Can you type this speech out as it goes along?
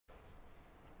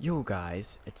Yo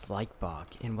guys, it's Lightbog,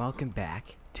 and welcome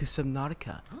back to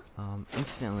Subnautica.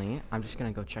 Instantly, I'm just gonna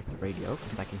go check the radio,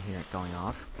 because I can hear it going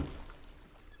off.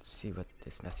 Let's see what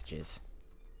this message is.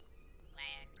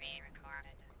 Land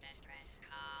pre-recorded distress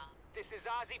call. This is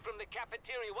Ozzy from the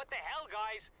cafeteria. What the hell,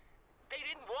 guys? They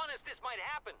didn't warn us this might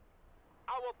happen.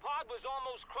 Our pod was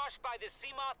almost crushed by the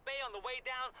Seamoth Bay on the way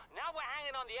down. Now we're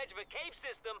hanging on the edge of a cave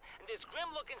system, and this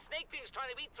grim-looking snake thing's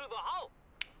trying to eat through the hull.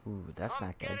 Ooh, that's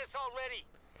not good. Get us already.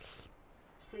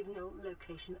 Signal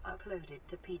location uploaded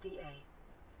to PDA.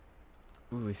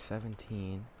 Ooh,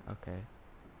 17. Okay.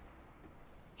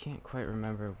 Can't quite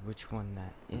remember which one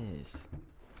that is.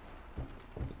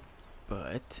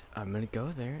 But I'm gonna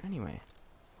go there anyway.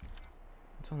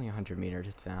 It's only 100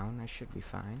 meters down. I should be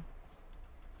fine.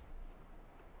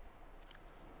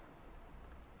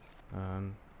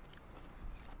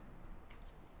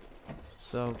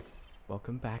 So,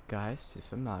 welcome back, guys, to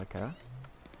Subnautica.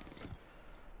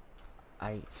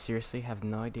 I seriously have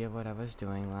no idea what I was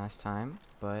doing last time,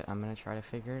 but I'm gonna try to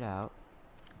figure it out.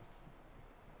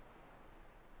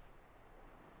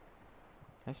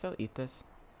 Can I still eat this?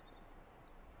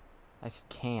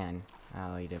 Can.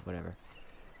 I'll eat it, whatever.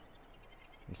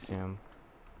 Assume.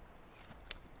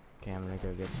 Okay, I'm gonna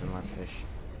go get some more fish.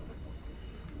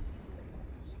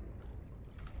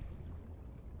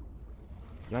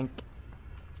 Yoink.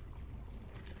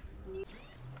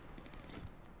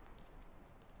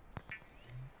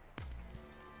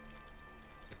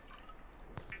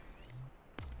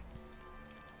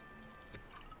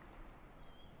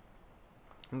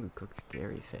 Ooh, cooked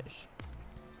Gary fish.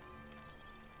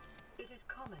 It is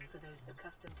common for those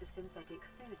accustomed to synthetic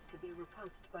foods to be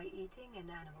repulsed by eating an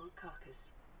animal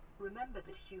carcass. Remember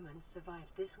that humans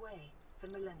survived this way for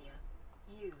millennia.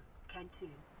 You can too.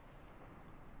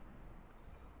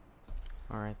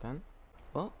 Alright then.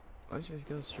 Well, let's just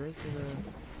go straight to the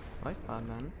life pod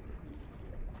then.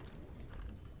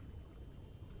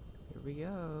 Here we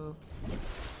go.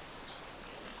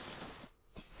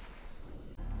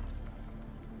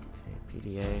 Okay,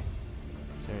 PDA.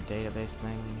 Is there a database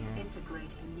thing in here?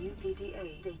 Integrating new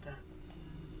PDA data.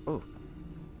 Oh.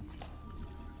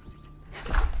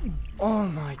 Oh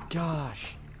my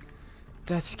gosh.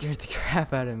 That scared the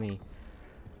crap out of me.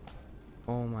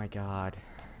 Oh my god.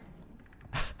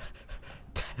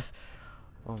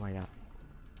 Oh my god.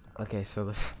 Okay,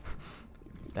 so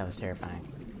that was terrifying.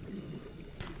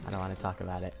 I don't want to talk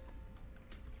about it.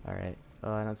 Alright.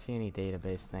 Well, I don't see any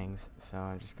database things, so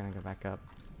I'm just gonna go back up.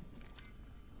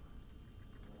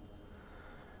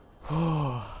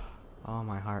 Oh,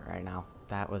 my heart right now.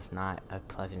 That was not a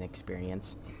pleasant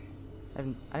experience. I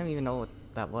don't even know what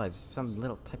that was. Some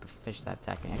little type of fish that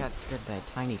attacked me. I got scared by a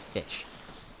tiny fish.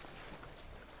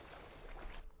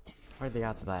 What are the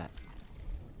odds of that?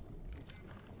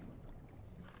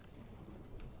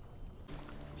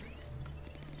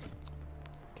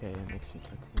 Okay, make some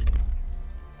titanium.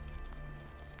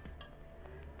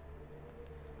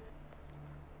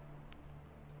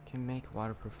 Can make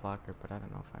waterproof locker, but I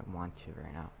don't know if I want to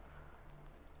right now.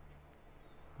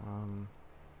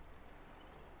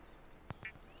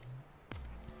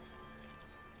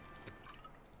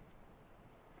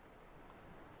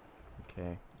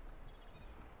 Okay.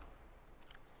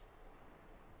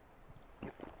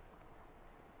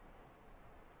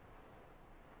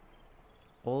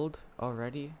 Old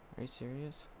already? Are you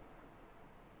serious?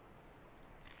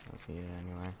 Let's eat it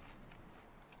anyway.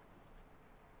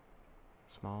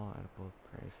 Small edible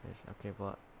prairie fish. Okay,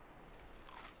 well,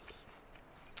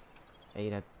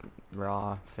 ate a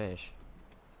raw fish.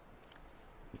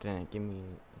 It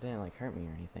didn't like hurt me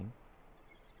or anything.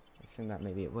 I assume that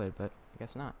maybe it would, but I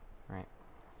guess not. Right.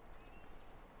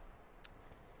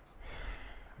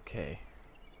 Okay.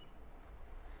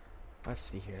 Let's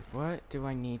see here. What do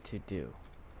I need to do?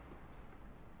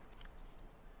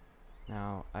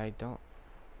 Now, I don't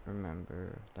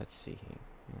remember. Let's see here.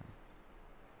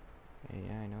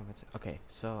 Yeah, I know that's okay.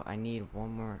 So I need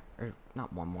one more, or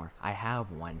not one more. I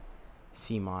have one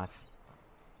Seamoth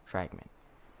fragment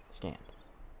scanned,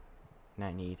 and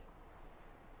I need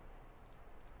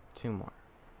 2 more.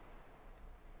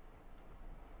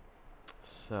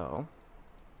 So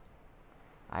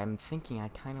I'm thinking I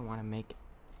kind of want to make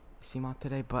Seamoth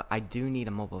today, but I do need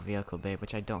a mobile vehicle bay,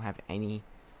 which I don't have any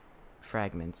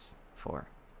fragments for.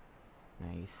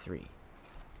 93.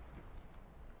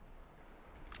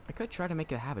 I could try to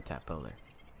make a habitat builder.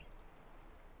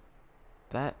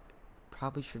 That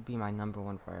probably should be my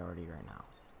 #1 priority right now.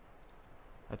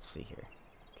 Let's see here.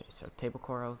 Okay, so table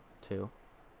coral 2,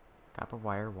 copper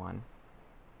wire 1,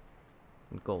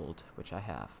 and gold, which I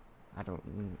have. I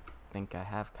don't think I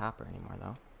have copper anymore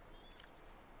though.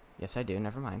 Yes, I do.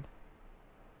 Never mind.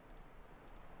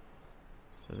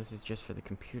 So this is just for the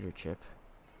computer chip.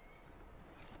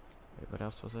 Wait, what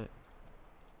else was it?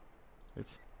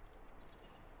 Oops.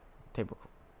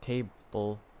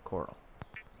 Table coral.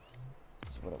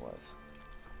 That's what it was.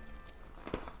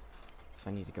 So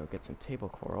I need to go get some table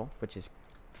coral, which is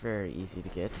very easy to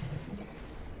get.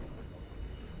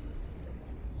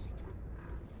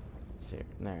 See,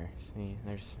 there. See,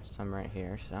 there's some right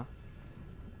here. So,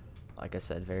 like I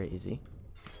said, very easy.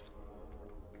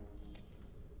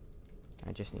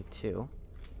 I just need 2.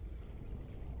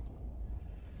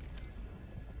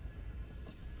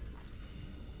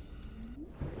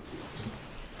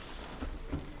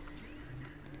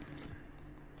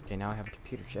 Okay, now I have a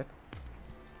computer chip.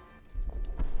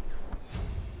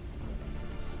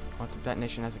 Quantum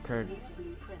detonation has occurred.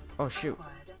 Oh shoot.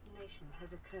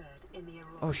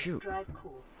 Oh shoot. Drive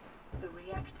core. The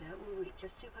reactor will reach a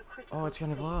supercritical Oh, it's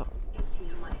gonna state blow up. in T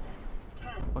minus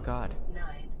 10. Oh god. 9,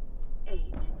 8,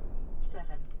 7,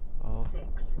 Oh.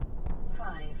 6,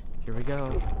 5, Here we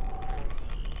go.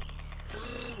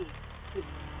 3, 2.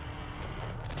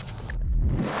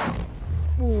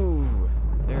 Ooh.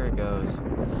 There it goes.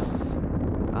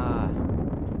 Ah.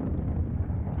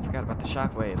 Forgot about the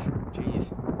shockwave.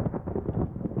 Jeez.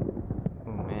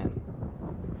 Oh man.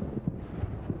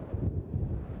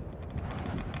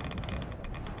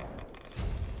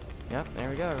 Yep, there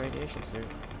we go, radiation suit.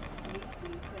 New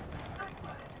blueprint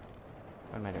acquired.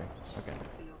 What am I doing? Okay.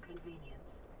 For your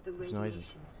convenience, the Those radiation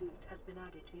noises. suit has been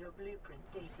added to your blueprint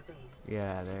database.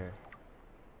 Yeah, there.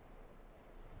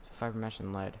 So fiber mesh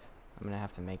and lead. I'm gonna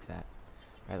have to make that.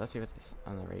 Alright, let's see what's this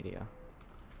on the radio.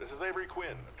 This is Avery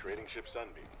Quinn of trading ship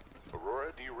Sunbeam.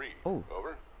 Aurora D. Reed. Oh.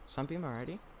 Over. Sunbeam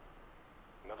already?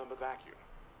 Nothing but vacuum.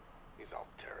 These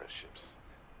Altera ships.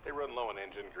 They run low on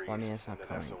engine grease Well, I mean, it's and not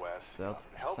an coming. SOS. So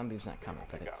Help, Sunbeam's not they coming,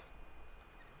 won't but pick it's... up.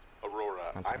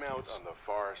 Aurora, Contact I'm out us. on the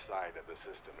far side of the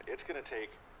system. It's gonna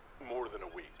take more than a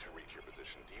week to reach your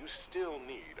position. Do you still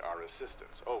need our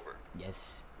assistance? Over.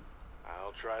 Yes.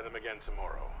 I'll try them again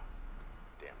tomorrow.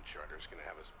 Damn charter's gonna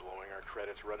have us blowing our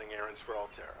credits running errands for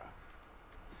Altera.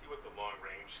 See what the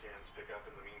long-range scans pick up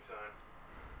in the meantime.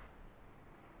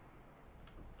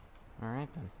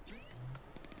 Alright then.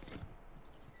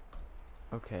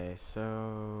 Okay,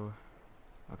 so...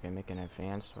 Okay, make an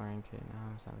advanced wiring kit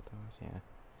now, is that what that was? Yeah.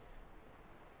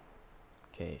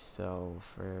 Okay, so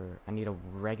for... I need a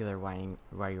regular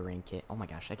wiring kit. Oh my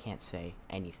gosh, I can't say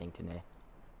anything today.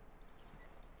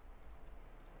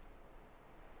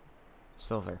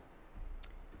 Silver.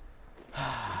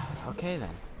 Okay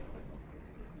then.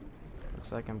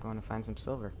 Looks like I'm going to find some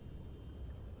silver.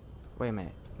 Wait a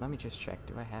minute. Let me just check.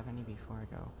 Do I have any before I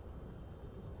go?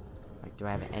 Like, do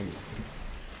I have any?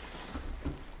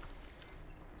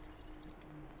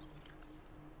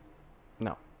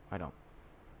 No, I don't.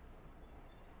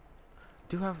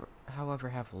 Do have, however,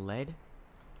 have lead,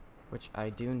 which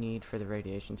I do need for the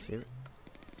radiation suit.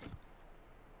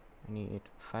 I need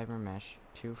fiber mesh,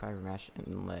 2 fiber mesh,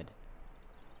 and lead.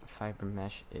 Fiber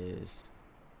mesh is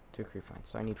 2 creep vines,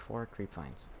 so I need 4 creep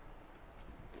vines.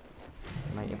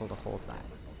 Am I able to hold that?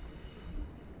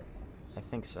 I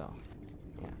think so.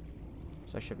 Yeah.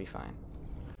 So I should be fine.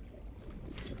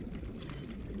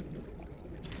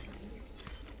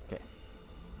 Okay.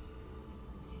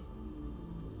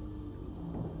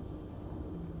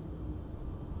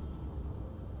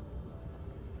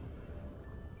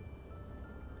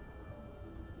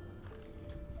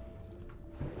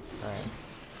 Alright.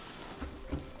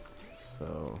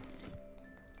 So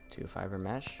 2 fiber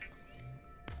mesh.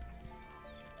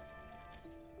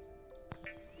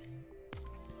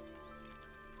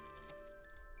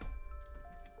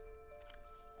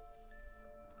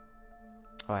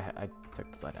 Oh, I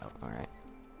took the lead out. Alright.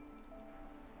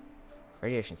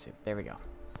 Radiation suit. There we go.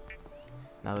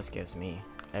 Now this gives me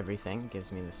everything.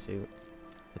 Gives me the suit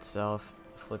itself,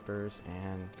 flippers,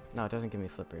 and... No, it doesn't give me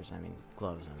flippers. I mean,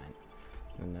 gloves, I meant.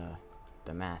 And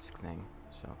the mask thing.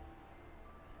 So...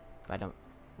 But I don't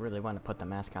really want to put the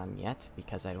mask on yet,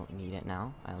 because I don't need it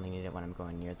now. I only need it when I'm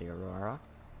going near the Aurora.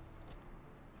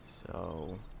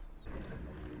 So...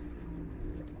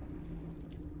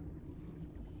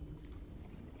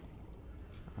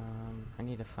 I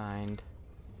need to find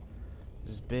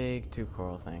this big tube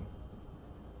coral thing.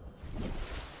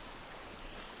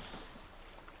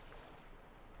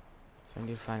 So I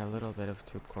need to find a little bit of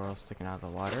tube coral sticking out of the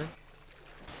water,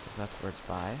 because that's where it's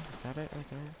by. Is that it right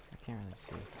there? I can't really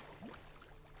see.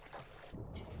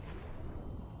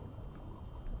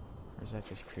 Or is that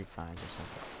just creep vines or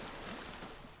something?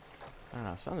 I don't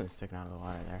know, something's sticking out of the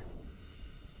water there.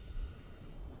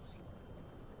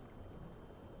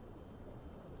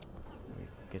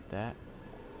 Get that.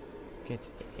 Okay,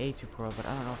 it's a tutorial, but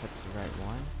I don't know if it's the right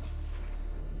one.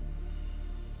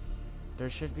 There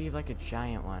should be like a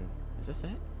giant one. Is this it?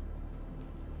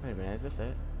 Wait a minute, is this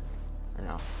it? Or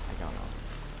no, I don't know.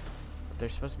 But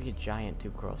there's supposed to be a giant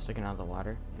tube coral sticking out of the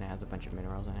water, and it has a bunch of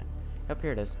minerals in it. Yep,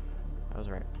 here it is. I was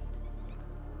right.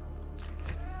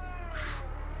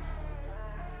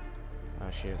 Oh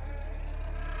shoot.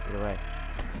 Get away.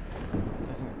 It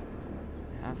doesn't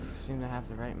seem to have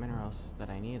the right minerals that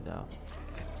I need though.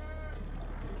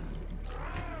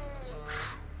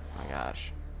 Oh my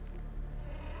gosh.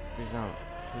 Please don't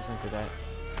do that.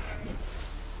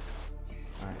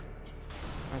 Alright.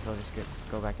 Might as well just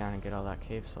go back down and get all that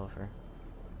cave sulfur.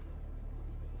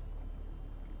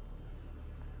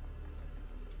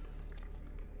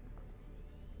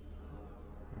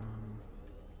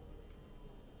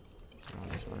 Oh,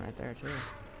 there's one right there too.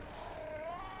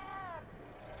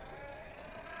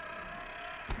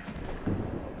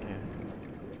 Okay.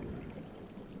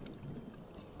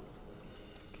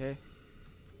 Okay.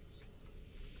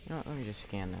 You know what, let me just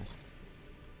scan this.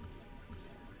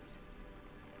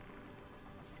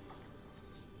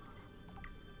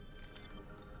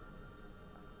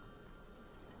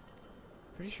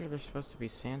 Pretty sure there's supposed to be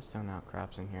sandstone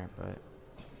outcrops in here, but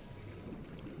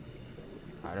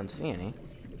I don't see any.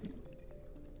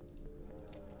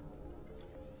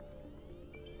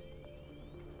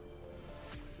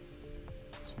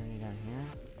 Is there any down here?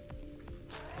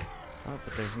 Oh,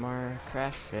 but there's more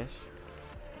crash fish.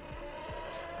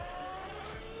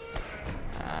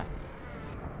 Ah.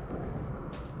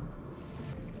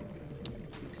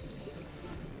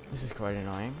 This is quite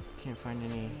annoying. Can't find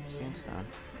any sandstone.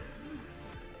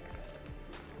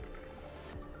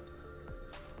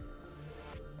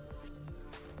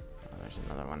 Oh, there's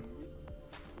another one.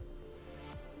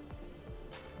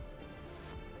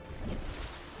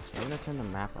 I'm gonna turn the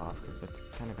map off because it's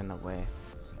kind of in the way.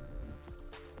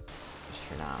 Just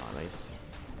for now, at least.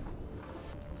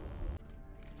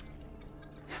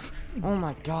 Oh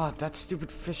my god, that stupid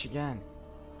fish again.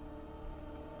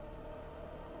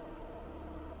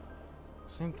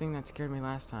 Same thing that scared me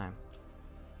last time.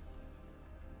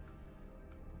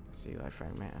 Sea life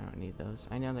fragment, I don't need those.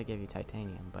 I know they gave you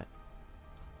titanium, but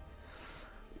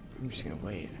I'm just gonna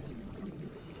wait.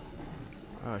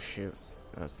 Oh shoot,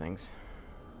 those things.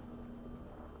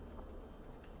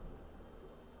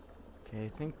 Okay, I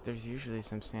think there's usually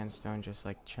some sandstone just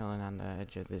like chilling on the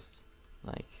edge of this,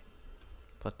 like,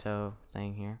 plateau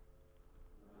thing here.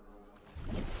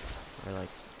 Or like,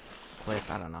 cliff,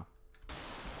 I don't know.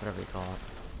 Whatever you call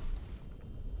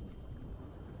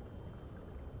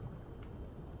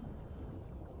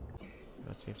it.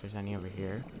 Let's see if there's any over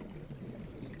here.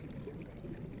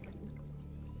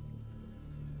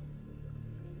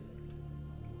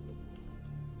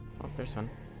 Oh, there's one.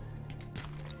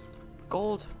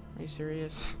 Gold! Are you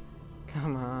serious?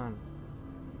 Come on.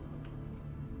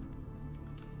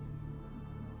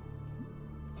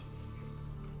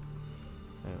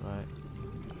 Wait, what?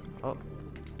 Oh.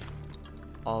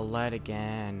 Oh, lead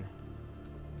again.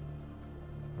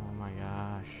 Oh my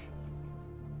gosh.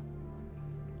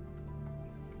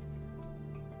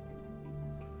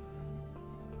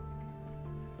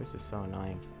 This is so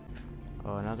annoying.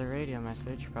 Oh, another radio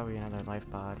message. Probably another life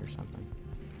pod or something.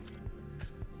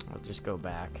 I'll just go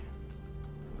back.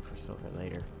 Look for silver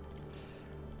later.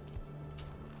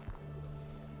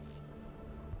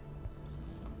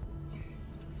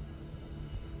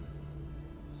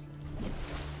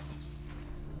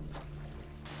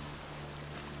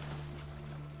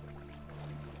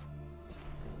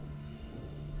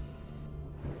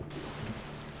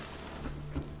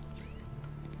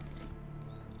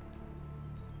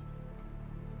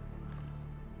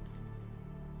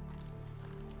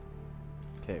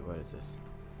 Okay, what is this?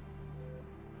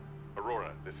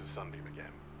 Aurora, this is Sunbeam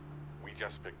again. We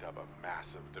just picked up a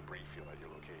massive debris field at your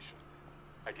location.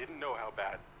 I didn't know how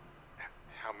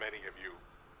many of you...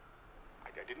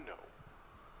 I didn't know.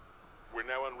 We're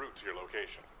now en route to your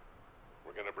location.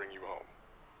 We're gonna bring you home.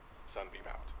 Sunbeam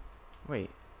out. Wait.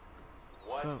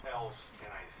 What So- else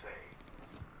can I say?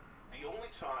 The only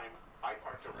time I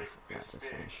parked a rig forgot this to big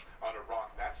finish. on a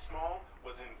rock that small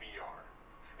was in VR.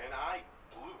 And I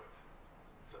blew it.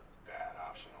 It's a bad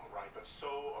option, alright, but so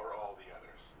are all the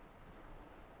others.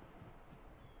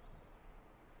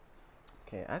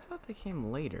 Okay, I thought they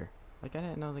came later. Like, I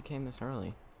didn't know they came this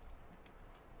early.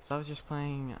 So I was just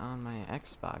playing on my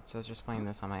Xbox. I was just playing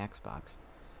this on my Xbox.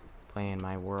 Playing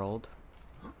my world.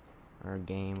 Or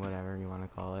game, whatever you want to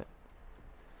call it.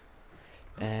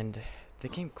 And they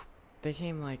came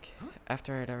like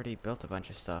after I'd already built a bunch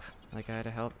of stuff. Like I had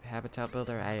a habitat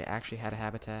builder. I actually had a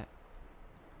habitat.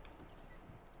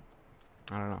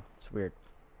 I don't know. It's weird.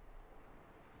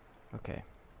 Okay.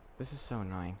 This is so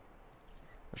annoying.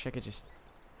 Wish I could just...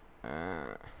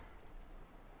 Right,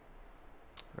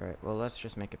 well, let's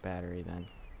just make a battery then.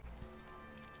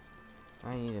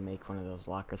 I need to make one of those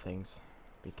locker things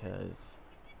because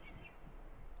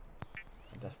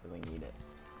I desperately need it.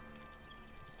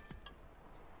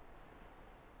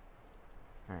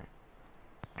 Alright.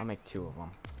 I'll make 2 of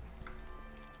them.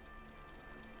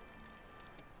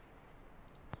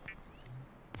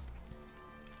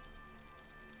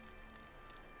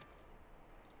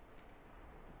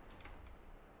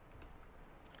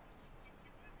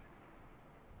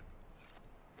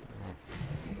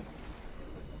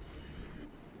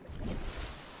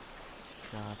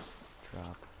 Drop,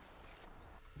 drop.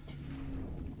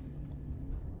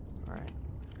 Alright.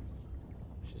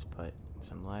 Let's just put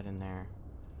some lead in there.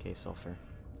 Okay, sulfur.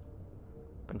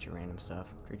 Bunch of random stuff.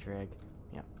 Creature egg.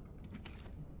 Yep.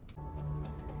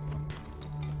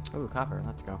 Ooh, copper.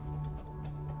 Let's go.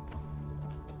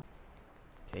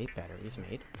 Okay, batteries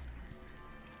made.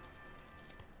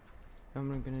 What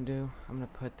am I gonna do? I'm gonna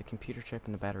put the computer chip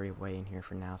and the battery away in here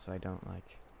for now so I don't,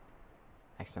 like,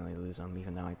 accidentally lose them,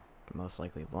 even though I most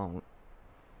likely won't.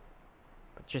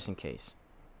 But just in case.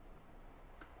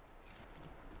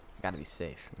 Gotta be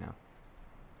safe, you know.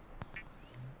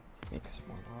 Make some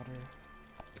more water.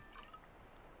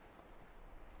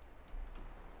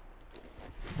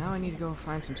 Now I need to go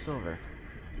find some silver.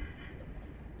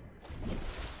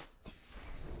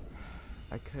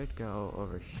 I could go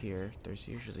over here. There's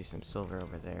usually some silver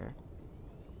over there.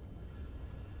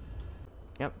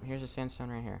 Yep, here's a sandstone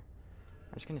right here.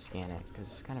 I'm just gonna scan it, because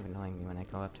it's kind of annoying me when I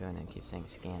go up to it and it keeps saying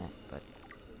scan it, but...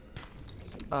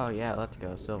 Oh yeah, let's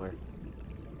go, silver.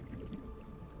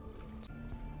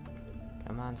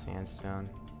 Come on, sandstone.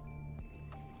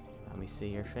 Let me see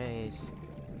your face.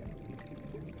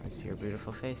 Let me see your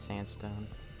beautiful face, sandstone.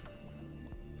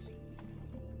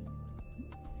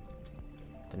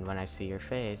 Then when I see your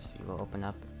face, you will open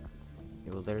up.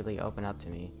 You will literally open up to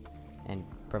me and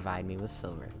provide me with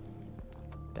silver.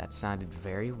 That sounded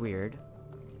very weird,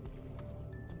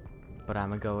 but I'm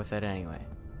gonna go with it anyway.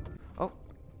 Oh!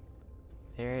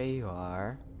 There you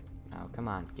are. Now, come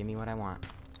on, give me what I want.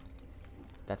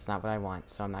 That's not what I want,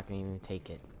 so I'm not gonna even take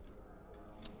it.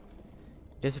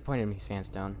 Disappointed me,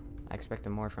 Sandstone. I expected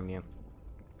more from you.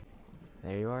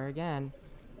 There you are again.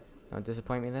 Don't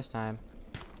disappoint me this time.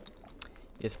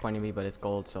 You disappointed me, but it's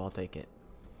gold, so I'll take it.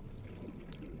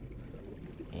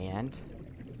 And...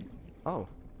 oh,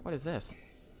 what is this?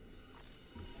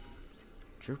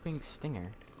 Drooping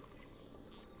stinger.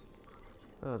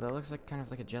 Oh, that looks like kind of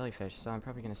like a jellyfish, so I'm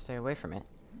probably gonna stay away from it.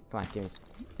 Come on, give me...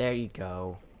 there you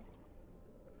go.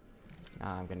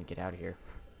 Now I'm gonna get out of here.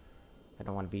 I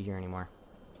don't want to be here anymore.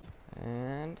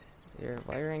 And your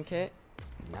wiring kit.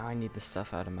 Now I need the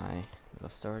stuff out of my little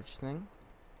storage thing.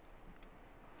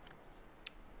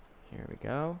 Here we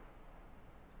go.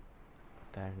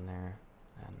 Put that in there.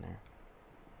 That in there.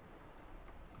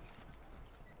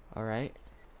 Alright.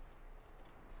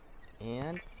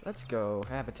 And let's go.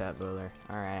 Habitat builder.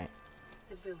 Alright.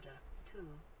 The builder tool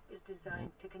is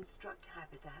designed to construct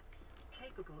habitats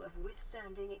capable of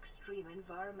withstanding extreme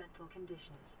environmental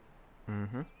conditions.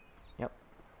 Mm-hmm. Yep.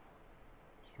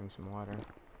 Let's drink some water.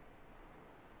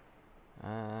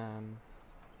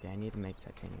 Yeah, I need to make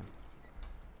titanium.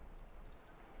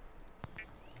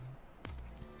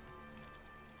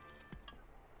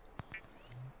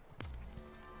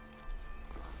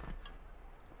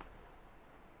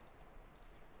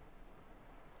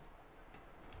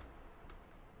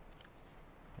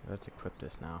 Let's equip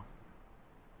this now.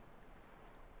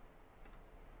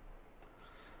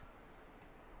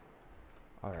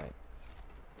 Alright.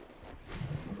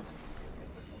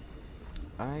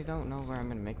 I don't know where I'm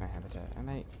gonna make my habitat.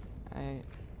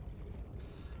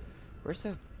 Where's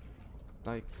the,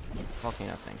 like,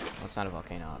 volcano thing? Well, it's not a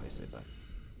volcano, obviously, but...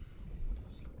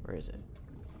 where is it?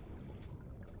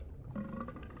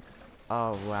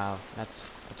 Oh, wow. That's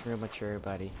real mature,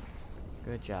 buddy.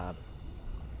 Good job.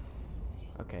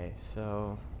 Okay,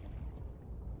 so...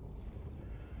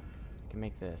 I can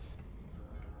make this.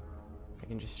 I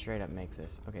can just straight up make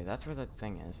this. Okay, that's where the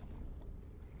thing is.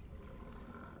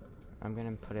 I'm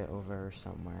gonna put it over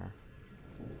somewhere.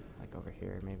 Like over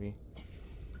here, maybe.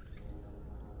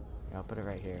 Yeah, I'll put it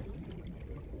right here.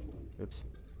 Oops.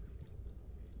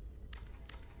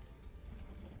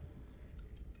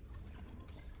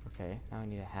 Okay, now I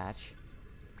need a hatch.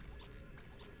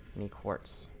 I need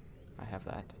quartz. I have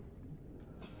that.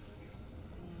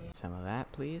 Some of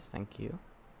that, please. Thank you.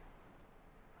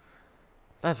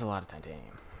 That's a lot of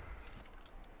titanium.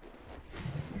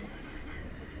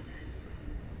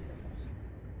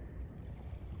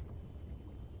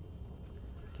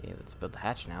 let's build the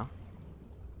hatch now.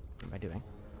 What am I doing?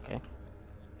 Okay.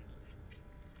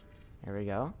 There we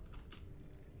go.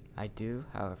 I do,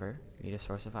 however, need a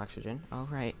source of oxygen. Oh,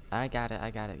 right. I got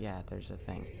it. Yeah, there's a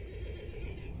thing.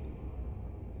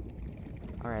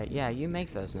 Alright, yeah, you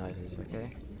make those noises,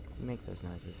 okay? You make those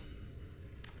noises.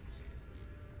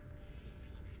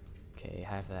 Okay,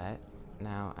 I have that.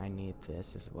 Now I need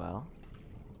this as well.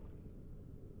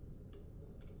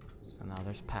 So now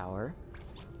there's power.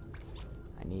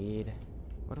 I need...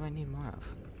 What do I need more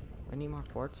of? Do I need more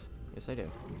ports? Yes, I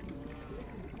do.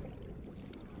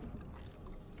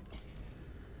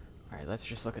 Alright, let's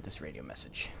just look at this radio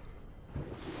message.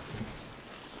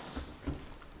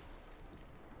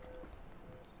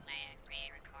 Land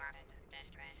re-recorded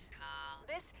distress call.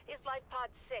 This is Life Pod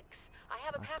 6. I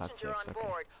have a Life Pod passenger 6, on okay.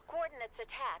 board. Coordinates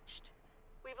attached.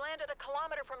 We've landed a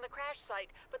kilometer from the crash site,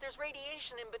 but there's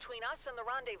radiation in between us and the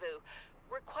rendezvous.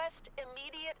 Request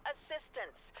immediate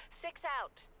assistance. 6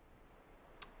 out.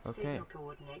 Okay. Signal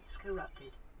coordinates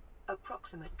corrupted.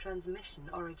 Approximate transmission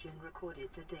origin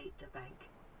recorded to data bank.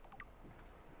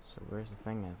 So where's the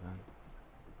thing at then?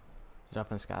 Is it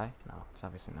up in the sky? No, it's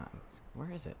obviously not.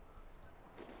 Where is it?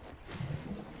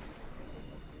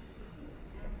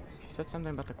 She said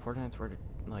something about the coordinates were,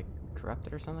 like,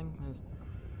 corrupted or something? What is...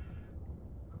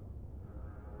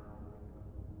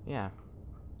 Yeah.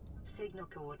 Signal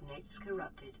coordinates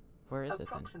corrupted. Where is it then?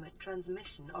 Approximate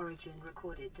transmission origin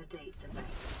recorded to data bank.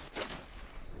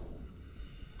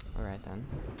 Alright then.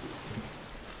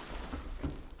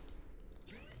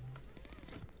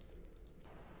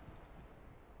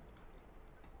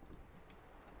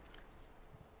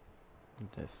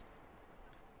 This.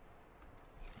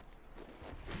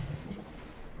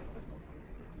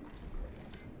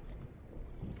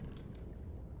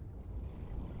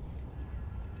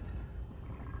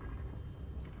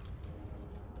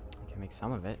 I can make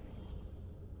some of it.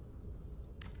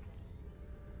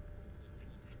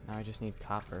 Now I just need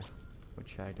copper,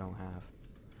 which I don't have.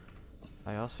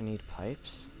 I also need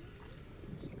pipes.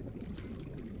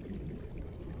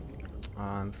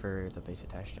 For the base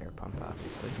attached air pump,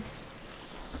 obviously.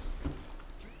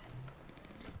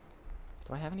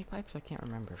 Do I have any pipes? I can't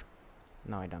remember.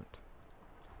 No, I don't.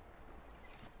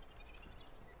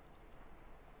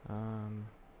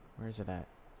 Where is it at?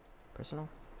 Personal?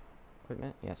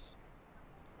 Equipment? Yes.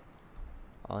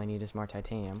 All I need is more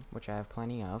titanium, which I have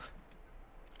plenty of.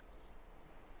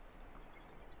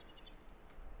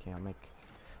 Okay, I'll make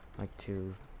like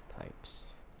 2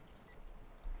 pipes.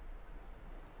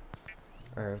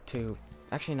 Or 2...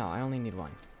 Actually, no, I only need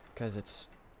 1. Because it's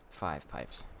 5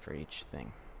 pipes for each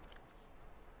thing.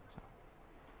 So,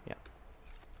 yeah.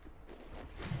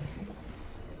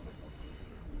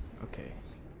 Okay.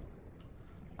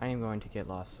 I am going to get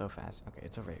lost so fast. Okay,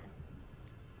 it's over here.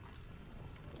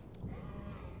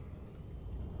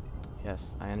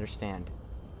 Yes, I understand.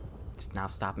 Now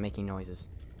stop making noises.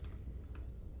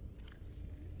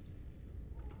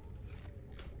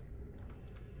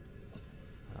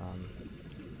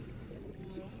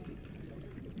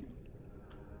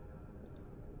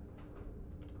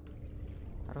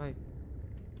 How do I...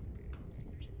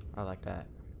 Oh, like that.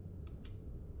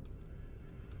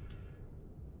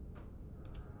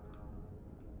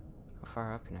 How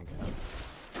far up can I go?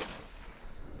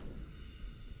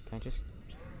 Can I just...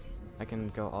 I can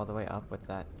go all the way up with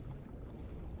that.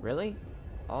 Really?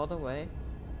 All the way?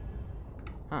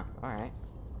 Huh, alright.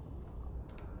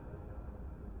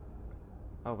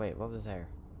 Oh wait, what was there?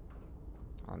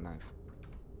 Oh, knife.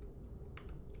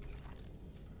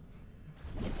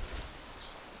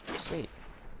 Sweet.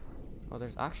 Well,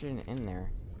 there's oxygen in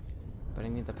there, but I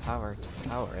need the power to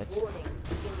power it. Warning,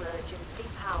 emergency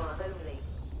power only.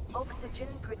 Oxygen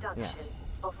production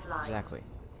offline. Exactly.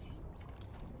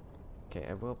 Okay,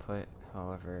 I will put,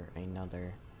 however,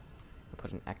 another... I'll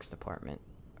put an X apartment.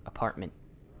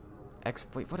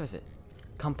 Wait, what is it?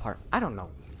 I don't know.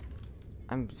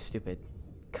 I'm stupid.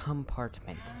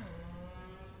 Compartment.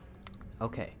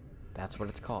 Okay, that's what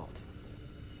it's called.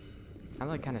 I'm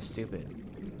like kind of stupid.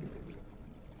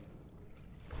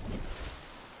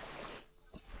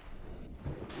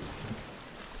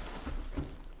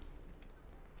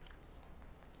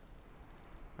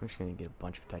 I'm just gonna get a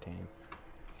bunch of titanium.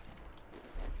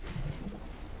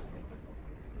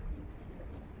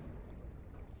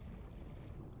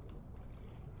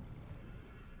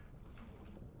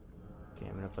 Okay,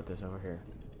 I'm gonna put this over here.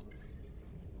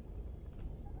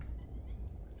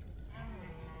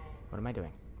 What am I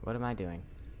doing? What am I doing?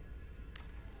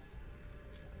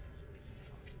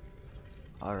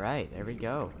 Alright, there we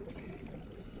go.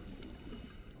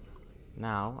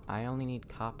 Now, I only need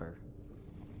copper.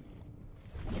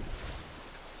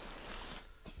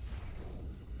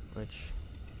 storage.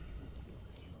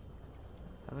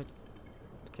 How would...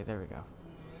 Okay, there we go.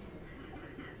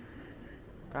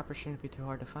 Copper shouldn't be too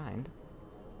hard to find.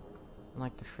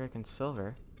 Unlike the frickin'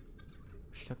 silver,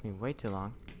 which took me way too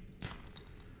long.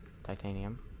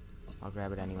 Titanium. I'll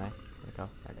grab it anyway. There we go.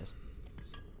 There it is.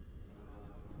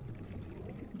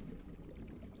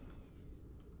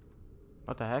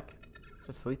 What the heck? Is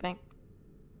it sleeping?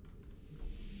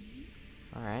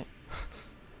 Alright.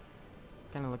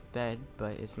 Kinda looked dead,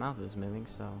 but its mouth was moving,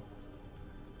 so...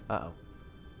 Uh-oh.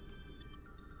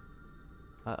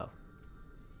 Uh-oh.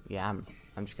 Yeah, I'm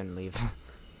just gonna leave.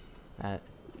 That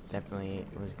definitely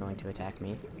was going to attack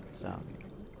me, so...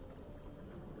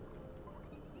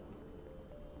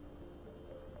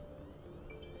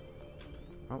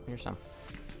 Oh, here's some.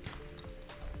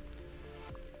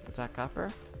 Was that copper?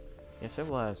 Yes, it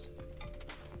was.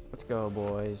 Let's go,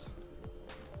 boys.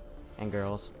 And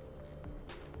girls.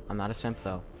 I'm not a simp,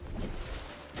 though.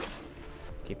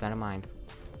 Keep that in mind.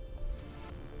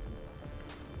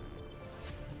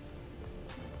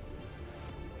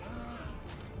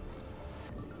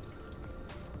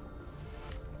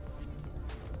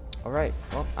 Alright,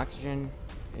 well, oxygen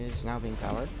is now being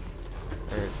powered.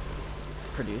 Or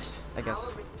produced, I guess.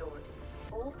 Power restored.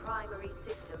 All primary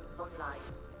systems online.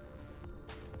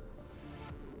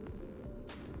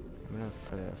 I'm gonna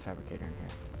put a fabricator in here.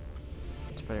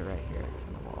 Let's put it right here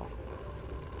on the wall.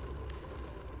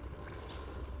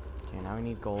 Okay, now we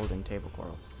need gold and table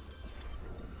coral.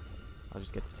 I'll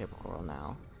just get the table coral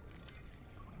now.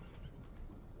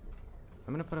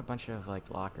 I'm gonna put a bunch of, like,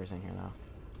 lockers in here, though.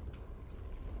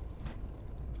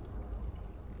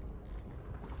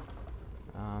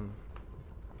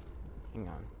 Hang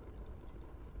on.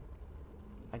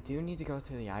 I do need to go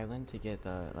to the island to get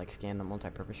the, like, scan the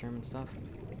multi-purpose room and stuff.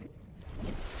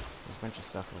 There's a bunch of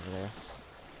stuff over there.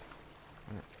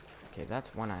 Okay,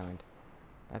 that's one island.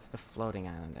 That's the floating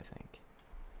island, I think.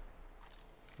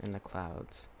 In the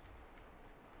clouds.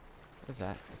 What is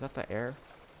that? Is that the air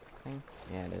thing?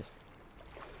 Yeah, it is.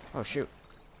 Oh, shoot.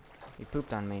 He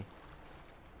pooped on me.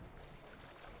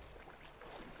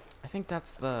 I think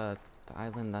that's the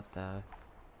island that the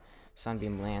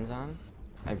sunbeam lands on.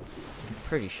 I'm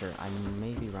pretty sure. I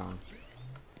may be wrong.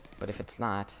 But if it's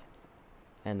not,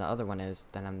 and the other one is,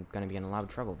 then I'm going to be in a lot of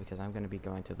trouble because I'm going to be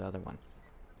going to the other one.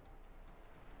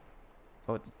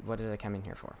 What did I come in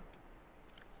here for?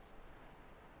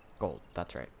 Gold,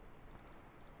 that's right.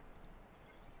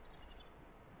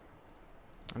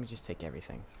 Let me just take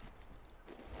everything.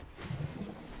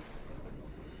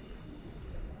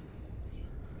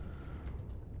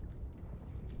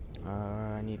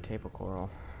 I need table coral.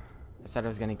 I said I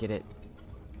was gonna get it,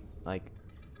 like,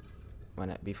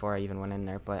 before I even went in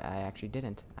there, but I actually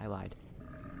didn't. I lied.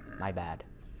 My bad.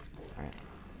 Alright.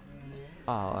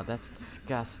 Oh, that's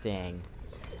disgusting.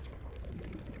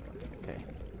 Okay.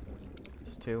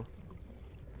 It's 2.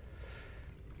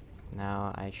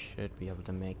 Now I should be able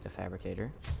to make the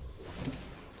fabricator.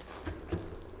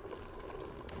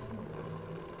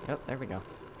 Oh, there we go.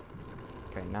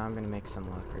 Okay, now I'm gonna make some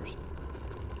lockers.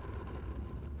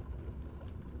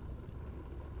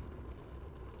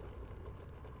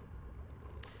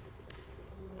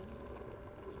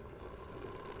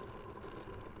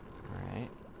 Alright.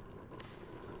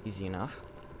 Easy enough.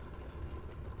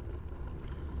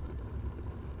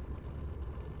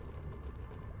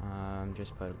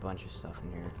 Just put a bunch of stuff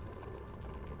in here.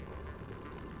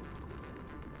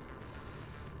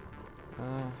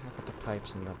 I'll put the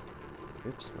pipes in the...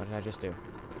 Oops, what did I just do? Okay.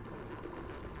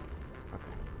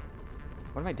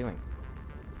 What am I doing?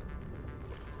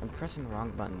 I'm pressing the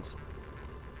wrong buttons.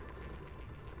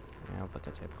 Yeah, I'll put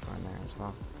the table core in there as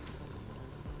well.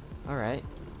 Alright.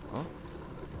 Well,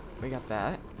 we got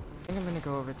that. I think I'm gonna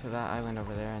go over to that island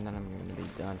over there, and then I'm gonna be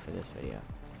done for this video.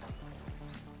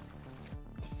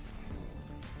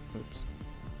 Oops.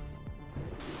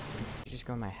 I just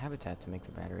go in my habitat to make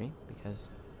the battery, because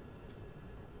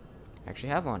I actually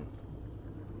have one.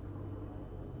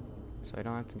 So I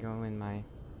don't have to go in my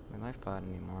life pod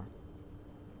anymore.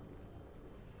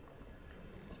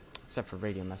 Except for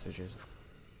radio messages.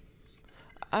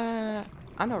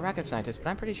 I'm no rocket scientist, but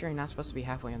I'm pretty sure you're not supposed to be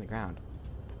halfway on the ground.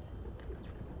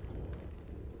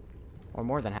 Or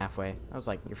more than halfway. That was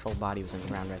like your full body was in the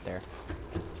ground right there.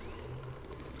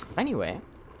 Anyway.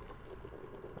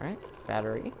 Alright,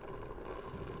 battery.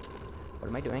 What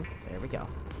am I doing? There we go.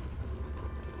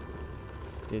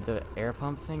 Dude, the air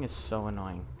pump thing is so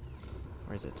annoying.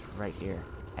 Where is it? It's right here.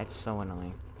 It's so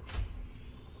annoying.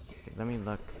 Okay, let me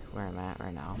look where I'm at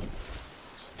right now.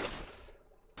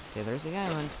 Okay, there's the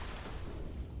island.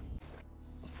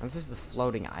 This is a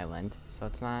floating island, so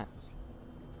it's not...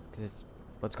 Because it's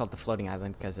Well, it's called the floating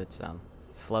island because it's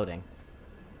floating,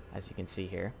 as you can see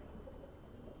here.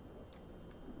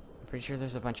 I'm pretty sure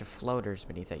there's a bunch of floaters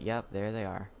beneath it. Yep, there they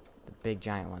are. The big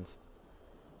giant ones.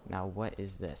 Now, what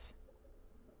is this?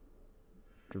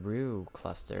 Gru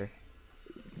cluster.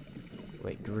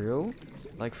 Wait, Gru?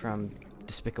 Like from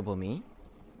Despicable Me?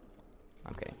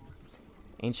 I'm kidding.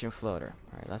 Ancient floater.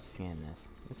 Alright, let's scan this.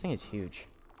 This thing is huge.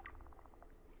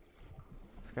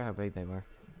 I forgot how big they were.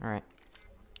 Alright.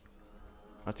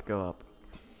 Let's go up.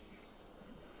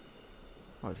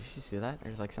 Oh, did you see that?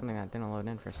 There's like something that didn't load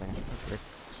in for a second. That's weird.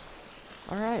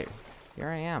 Alright. Here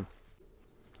I am.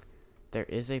 There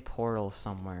is a portal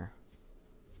somewhere.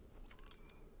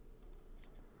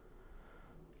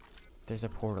 There's a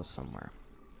portal somewhere.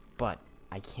 But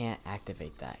I can't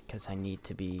activate that because I need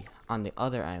to be on the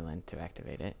other island to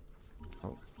activate it.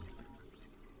 Oh.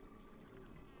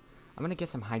 I'm gonna get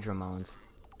some hydro melons,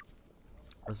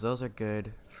 as those are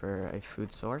good for a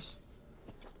food source.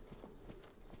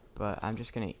 But I'm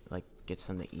just gonna like get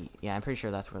some to eat. Yeah, I'm pretty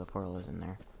sure that's where the portal is in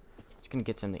there. Just gonna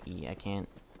get some to eat. I can't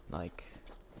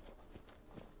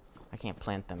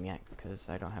plant them yet because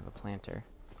I don't have a planter.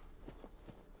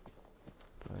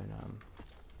 But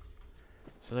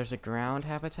so there's a ground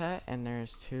habitat and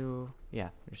there's two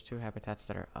habitats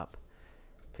that are up.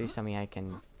 Please tell me I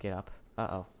can get up.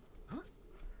 Uh-oh.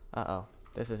 Uh-oh.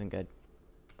 This isn't good.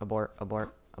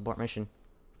 Abort mission.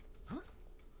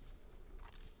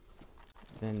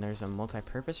 Then there's a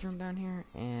multi-purpose room down here,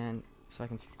 and so I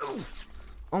can see.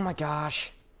 Oh my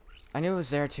gosh! I knew it was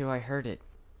there too. I heard it.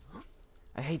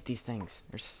 I hate these things.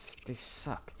 They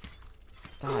suck.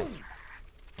 Die.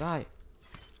 Die.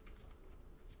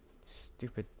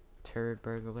 Stupid turd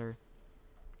burglar.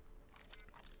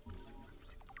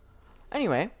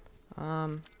 Anyway,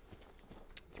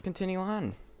 let's continue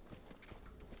on.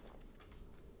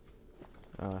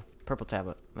 Purple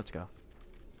tablet. Let's go.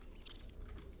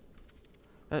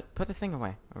 Put the thing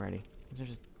away already. There's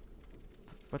just,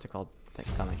 what's it called? Thing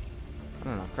coming. I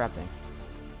don't know. Crap thing.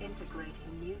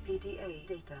 Integrating new PDA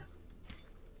data.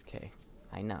 Okay,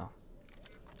 I know.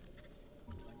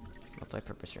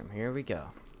 Multi-purpose room. Here we go.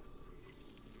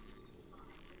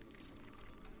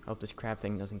 Hope this crab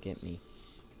thing doesn't get me.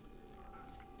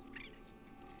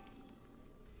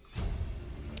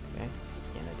 Okay,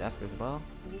 scan the desk as well.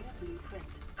 New blueprint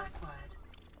acquired.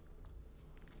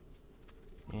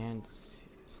 And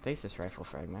stasis rifle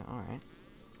fragment. Alright.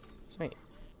 Sweet.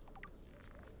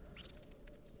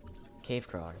 Cave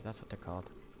crawler. That's what they're called.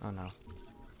 Oh no.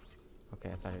 Okay,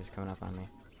 I thought he was coming up on me.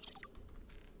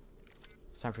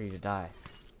 It's time for you to die.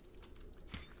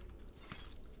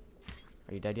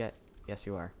 Are you dead yet? Yes,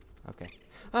 you are. Okay.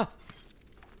 Ah!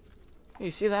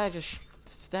 You see that? I just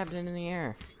stabbed it in the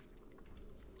air.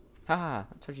 Haha,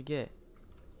 that's what you get.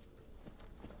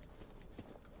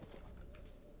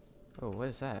 Oh, what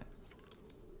is that?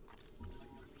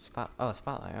 Oh,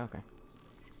 spotlight, okay.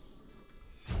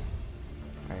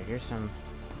 Alright, here's some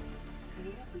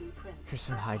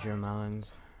hydro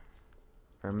melons.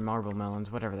 Or marble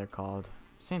melons, whatever they're called.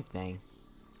 Same thing.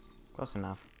 Close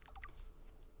enough.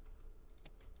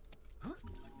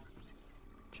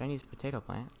 Chinese potato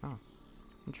plant. Oh,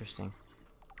 interesting.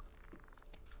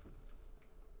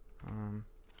 I'm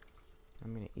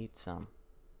gonna eat some.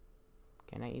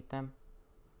 Can I eat them?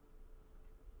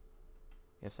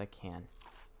 Yes, I can.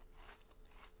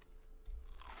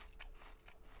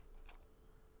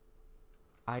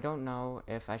 I don't know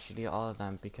if I should eat all of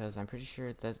them because I'm pretty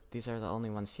sure that these are the only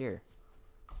ones here.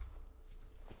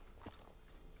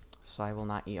 So I will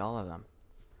not eat all of them.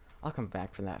 I'll come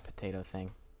back for that potato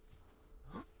thing.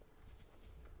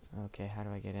 Okay, how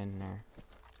do I get in there?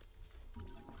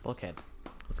 Bulkhead.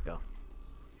 Let's go.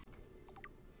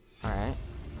 Alright.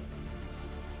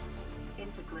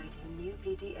 Integrating new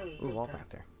PDA Ooh, wall back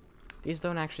there. These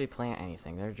don't actually plant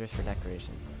anything. They're just for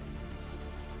decoration.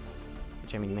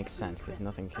 Which, I mean, makes sense, because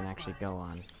nothing can actually go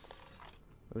on.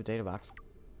 Ooh, data box.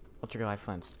 Ultra glide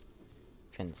fins.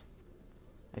 Fins.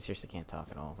 I seriously can't talk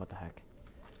at all. What the heck?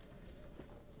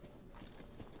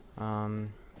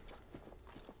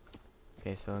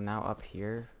 Okay, so now up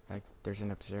here, there's an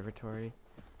observatory,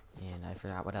 and I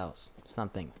forgot what else.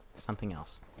 Something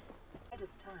else.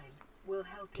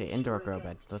 Okay, indoor grow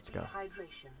bed. Let's go.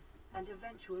 And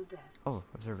eventual death. Oh,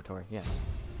 observatory. Yes.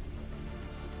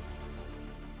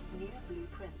 New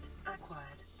blueprint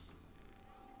acquired.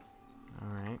 All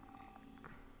right.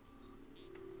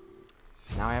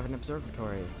 Now I have an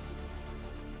observatory.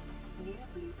 New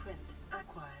blueprint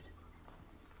acquired.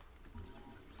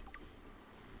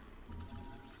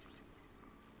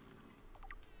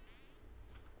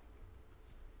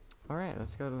 Alright,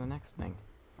 let's go to the next thing.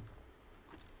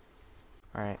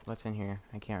 Alright, what's in here?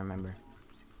 I can't remember.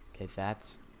 Okay,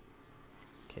 that's...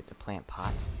 Okay, it's a plant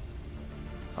pot.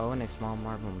 Oh, and a small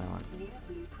marble melon. New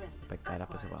blueprint Pick that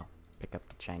up as acquired. well. Pick up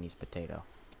the Chinese potato.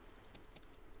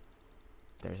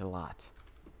 There's a lot.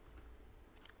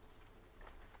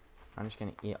 I'm just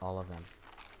gonna eat all of them.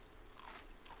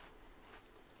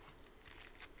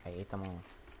 I ate them all.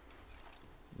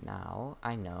 Now,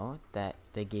 I know that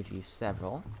they give you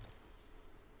several.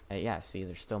 Yeah, see,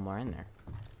 there's still more in there.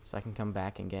 So I can come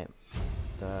back and get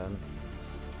the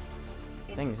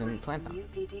things and Integrate plant them. new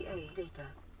PDA data.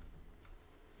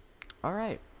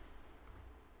 Alright.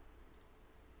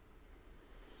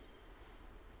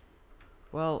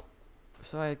 Well,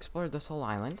 so I explored this whole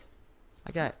island.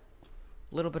 I got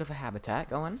a little bit of a habitat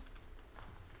going.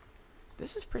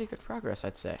 This is pretty good progress,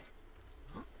 I'd say.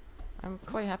 I'm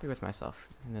quite happy with myself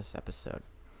in this episode.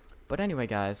 But anyway,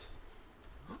 guys,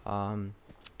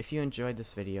 if you enjoyed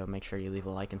this video, make sure you leave a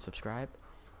like and subscribe.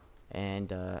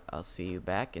 And I'll see you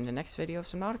back in the next video of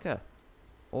Subnautica.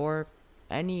 Or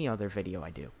any other video I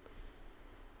do.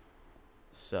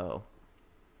 So,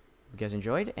 you guys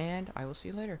enjoyed, and I will see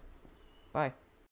you later. Bye.